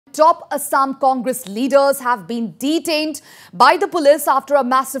Top Assam Congress leaders have been detained by the police after a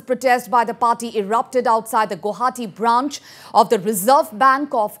massive protest by the party erupted outside the Guwahati branch of the Reserve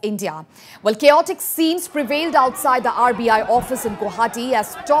Bank of India. Well, chaotic scenes prevailed outside the RBI office in Guwahati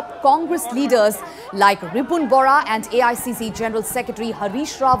as top Congress leaders like Ripun, Bora and AICC General Secretary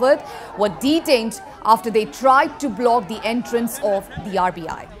Harish Rawat were detained after they tried to block the entrance of the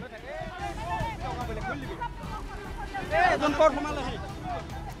RBI.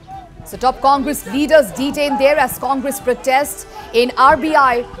 So top Congress leaders detained there as Congress protests in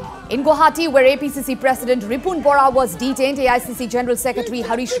RBI in Guwahati, where APCC President Ripun Bora was detained. AICC General Secretary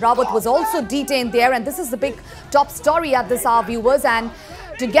Harish Rawat was also detained there. And this is the big top story at this hour, viewers. And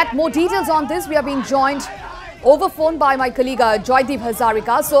to get more details on this, we are being joined over phone by my colleague Joydeep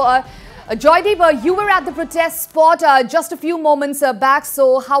Hazarika. So Joydeep, you were at the protest spot just a few moments back.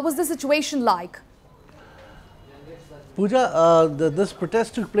 So how was the situation like? Pooja, this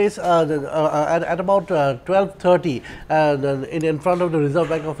protest took place at about 12:30 in front of the Reserve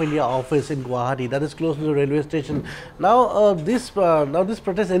Bank of India office in Guwahati, that is close to the railway station. Now, this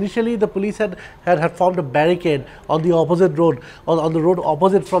protest, initially the police had formed a barricade on the opposite road, on the road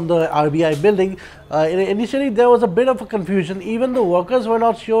opposite from the RBI building. Initially, there was a bit of a confusion. Even the workers were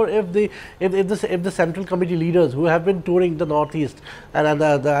not sure if the central committee leaders who have been touring the northeast and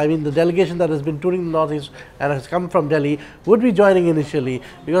the delegation that has been touring the northeast and has come from Delhi would be joining initially,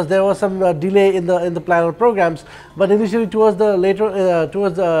 because there was some delay in the planner programs. But initially, towards the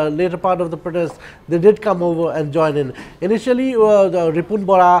later part of the protest, they did come over and join in. Initially, the Ripun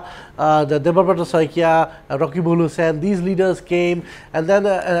Bora, the Debarpata Saikia, Rakibul Hussain, these leaders came, and then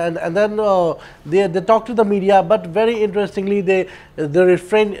they talked to the media. But very interestingly, they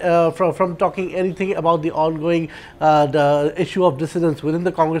refrained from talking anything about the ongoing the issue of dissidence within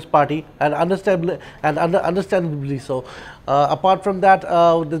the Congress party, and understandably so. Apart from that,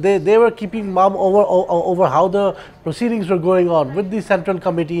 they were keeping mum over how the proceedings were going on with the central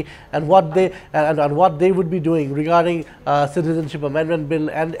committee and what they would be doing regarding citizenship amendment bill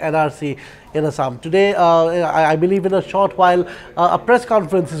and NRC in Assam. Today, I believe in a short while, a press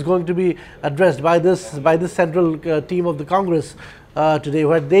conference is going to be addressed by this central team of the Congress today,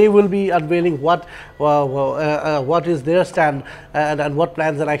 where they will be unveiling what is their stand and what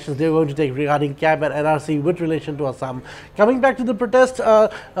plans and actions they are going to take regarding CAB and NRC with relation to Assam. Coming back to the protest, Jairam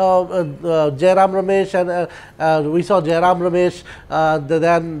Ramesh, and we saw Jairam Ramesh,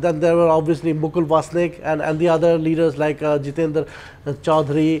 then there were obviously Mukul Vasnik and the other leaders like Jitendra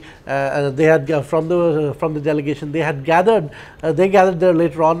Chaudhary. They had from the delegation, they gathered there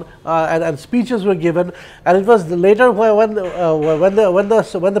later on, and speeches were given. And it was later when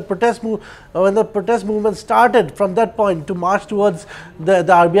the protest movement started from that point to march towards the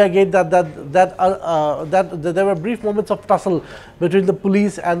RBI gate, that there were brief moments of tussle between the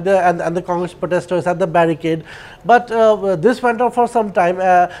police and the Congress protesters at the barricade. But this went on for some time.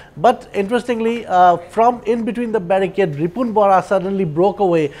 But interestingly, from in between the barricade, Ripun Bora suddenly broke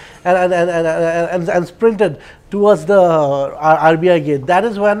away and sprinted towards the RBI gate. That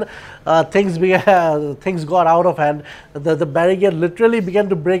is when things got out of hand. The barricade literally began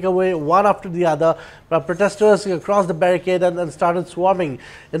to break away one after the other. Protesters crossed the barricade and started swarming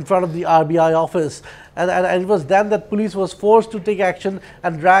in front of the RBI office. And it was then that police was forced to take action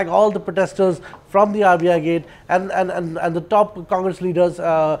and drag all the protesters from the RBI gate, and the top Congress leaders,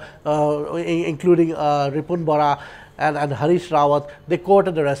 including Ripun Bora and Harish Rawat, they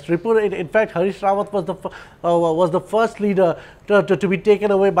courted arrest. In fact, Harish Rawat was the first leader to be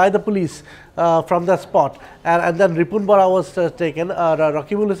taken away by the police from the spot, and then Ripun Bora was taken.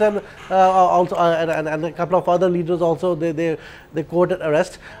 Rakibul Hussain also, and a couple of other leaders also, they courted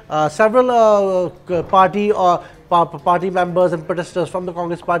arrest. Several party members and protesters from the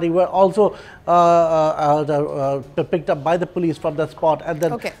Congress party were also picked up by the police from that spot and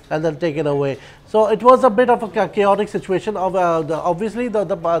then taken away. So it was a bit of a chaotic situation. Obviously,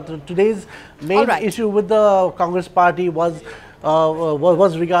 today's main issue with the Congress party was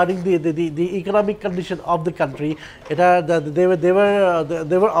regarding the economic condition of the country.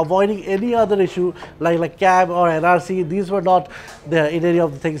 They were avoiding any other issue like CAB or NRC. These were not there in any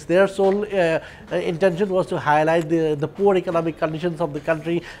of the things. Their sole intention was to highlight the poor economic conditions of the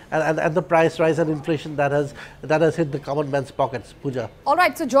country and the price rise and inflation that has hit the common man's pockets. Pooja. All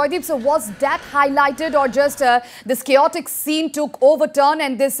right. So Joydeep, so was that highlighted, or just this chaotic scene took overturn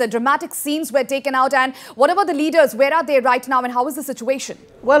and this dramatic scenes were taken out? And what about the leaders? Where are they right now? And moment? How is the situation?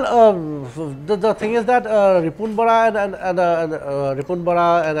 Well, the thing is that Ripun Bora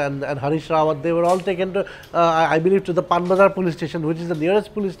and Harish Rawat, they were all taken to, I believe, to the Panbazar police station, which is the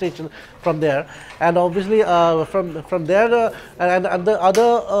nearest police station from there. And obviously, from there, and the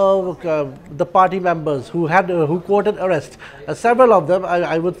other the party members who courted arrest, several of them,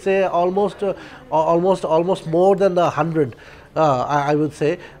 I would say almost more than 100. I would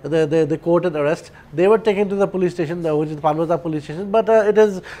say the courted arrest. They were taken to the police station, which is the Panbazar police station. But it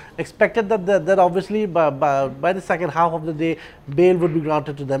is expected that obviously by the second half of the day, bail would be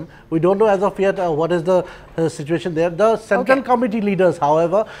granted to them. We don't know as of yet what is the situation there. The Central Committee leaders,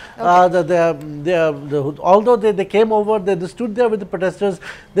 however, although they came over, they stood there with the protesters.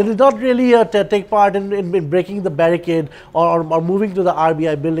 They did not really take part in breaking the barricade or moving to the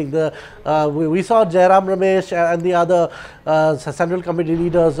RBI building. We saw Jairam Ramesh and the other Central Committee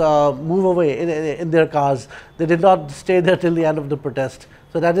leaders move away in their cars. They did not stay there till the end of the protest.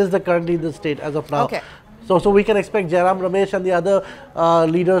 So that is currently the state as of now. Okay. So we can expect Jairam Ramesh and the other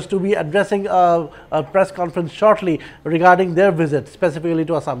leaders to be addressing a press conference shortly regarding their visit, specifically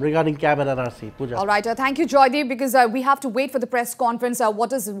to Assam, regarding CAB and NRC. Pooja. All right. Thank you, Joydeep, because we have to wait for the press conference.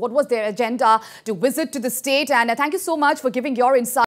 What was their agenda to visit to the state? And thank you so much for giving your insight.